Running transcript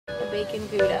bacon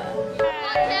Gouda.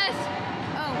 Yes.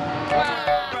 Oh.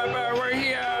 Wow. We're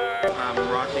here. I'm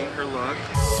rocking her look.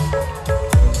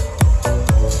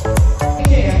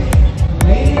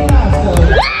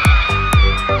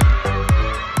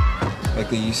 Like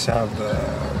they used to have the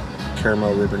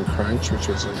caramel ribbon crunch, which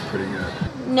was like pretty good.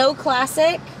 No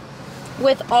classic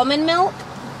with almond milk.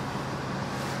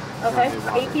 Okay.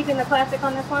 Are you keeping the classic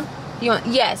on this one? You want?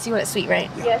 Yes, you want it sweet, right?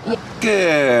 Yes. Yeah.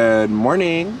 Good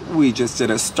morning. We just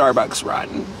did a Starbucks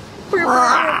run.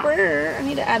 I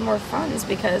need to add more funds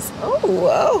because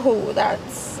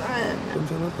that's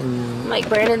like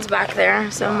Brandon's back there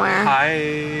somewhere.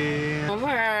 Hi.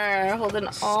 Somewhere holding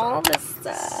all this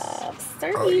stuff.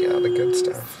 Starbies. Oh yeah, the good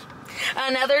stuff.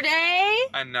 Another day.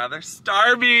 Another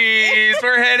Starbies.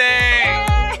 We're hitting.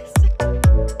 Yes.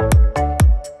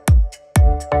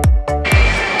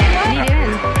 What are you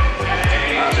doing?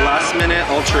 Last minute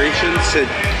alterations to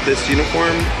this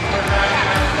uniform.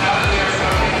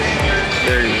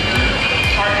 There you go.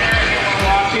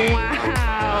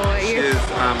 Wow. She is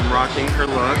rocking her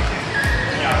look.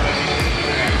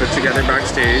 Put together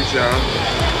backstage.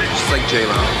 She's like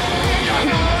J-Lo.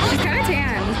 She's kind of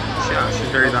tan. Yeah, she's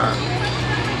very that.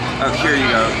 Oh, here you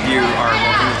go. You are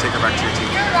welcome to take her back to your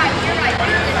team.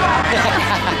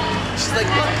 She's like,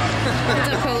 look. What's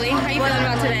up, Coley? How you feeling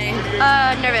about today?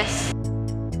 Nervous.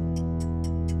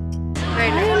 Why are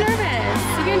you nervous?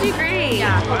 You're gonna do great.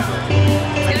 Yeah.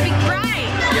 It's gonna be bright.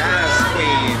 Yes,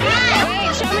 queen. Wait,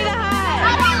 show me the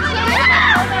hut.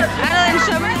 Adeline,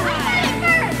 show me the hut.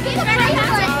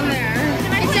 What's on there?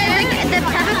 It says like the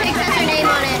Peppa Pig says her name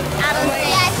on it.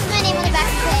 Yeah, it says my name on the back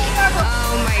of the pig.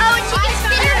 Oh my god. Oh, and she can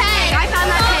spin her head. I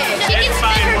found that pig. She can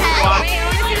spin her head. Wait, I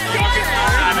wanna see that picture.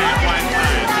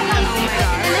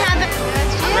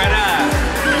 Greta,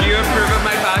 do you approve of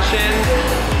my fashion?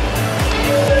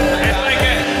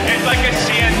 It's like a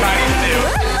sand bodysuit.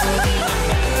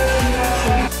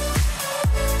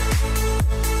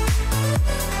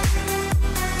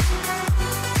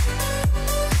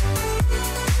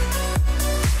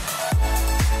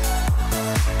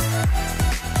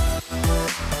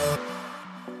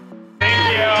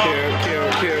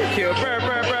 Cute. Burr.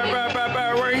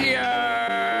 We're here.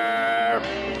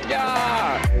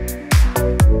 Yeah.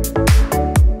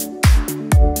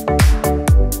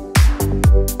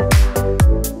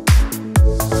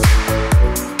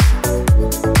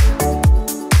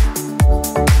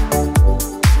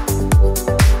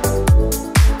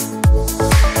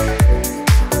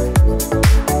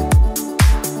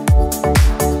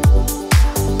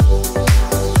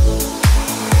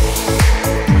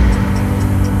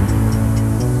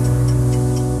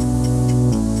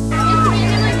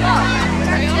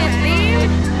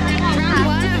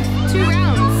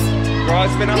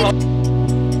 It's been a whole 6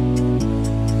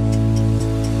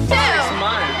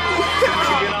 months since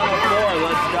you've been on the floor.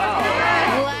 Let's go.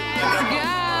 Let's go.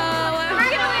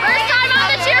 First time on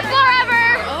the cheer floor ever.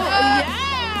 Oh, yeah.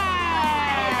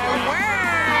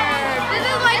 Word. This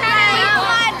is like come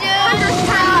on, dude. First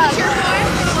time on the cheer floor.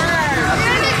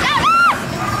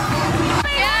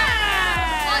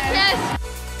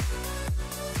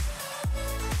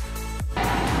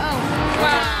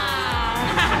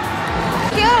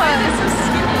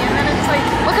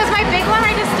 Because my big one,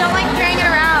 I just don't like carrying it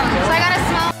around. So I got a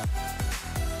small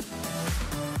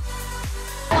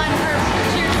one for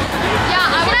cheers. Yeah,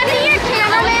 I want to be your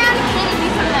cameraman.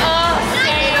 Oh, Can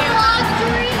I do the vlog,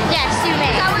 Dory? Yes, you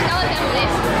may. That was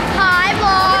Emily's. Hi,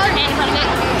 vlog.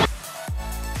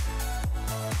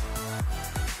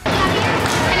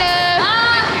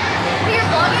 Hello. You're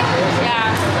vlogging?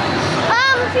 yeah.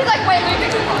 He's like, wait.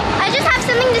 I just have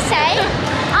something to say.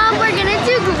 We're gonna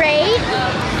do great.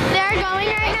 They're going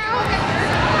right now.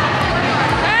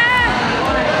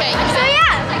 Okay. So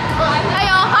yeah. Hi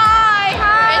y'all. Hi.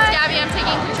 It's Gabby. I'm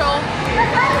taking control.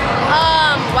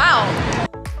 Wow.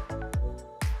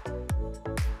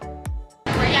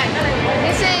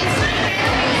 This is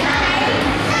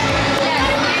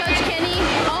Coach Kenny,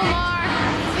 Omar,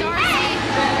 Darcy.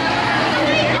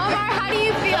 Omar, how do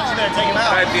you feel? How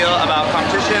do I feel about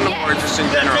competition or just in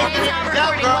general? It's not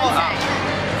recording. One sec.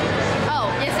 Oh,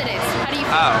 yes it is. How do you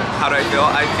feel? Oh, how do I feel?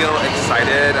 I feel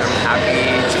excited. I'm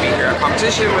happy to be here at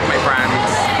competition with my friends.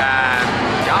 And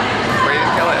yeah, ready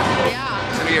to kill it. Yeah.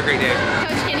 It's gonna be a great day.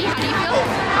 Coach Kenny, how do you feel?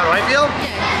 How do I feel?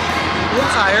 Yeah. A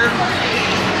little tired.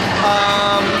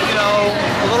 You know,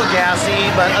 a little gassy,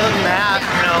 but other than that,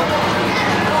 you know,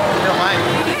 fine.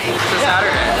 It's a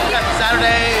Saturday. Yeah,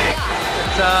 Saturday.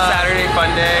 It's Saturday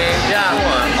fun day. Yeah.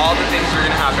 All the things are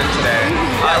gonna happen today.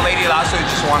 Lady Lasso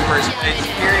just won first place.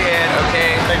 Period.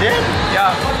 Okay. They did?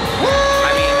 Yeah.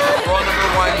 I mean, rule number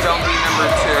 1, don't be number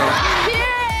 2.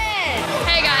 Period.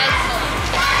 Hey guys.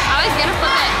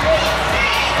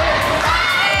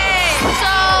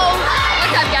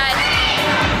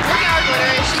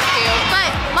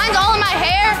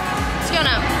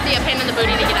 be a pain in the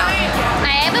booty to get out.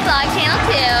 I have a vlog channel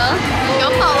too.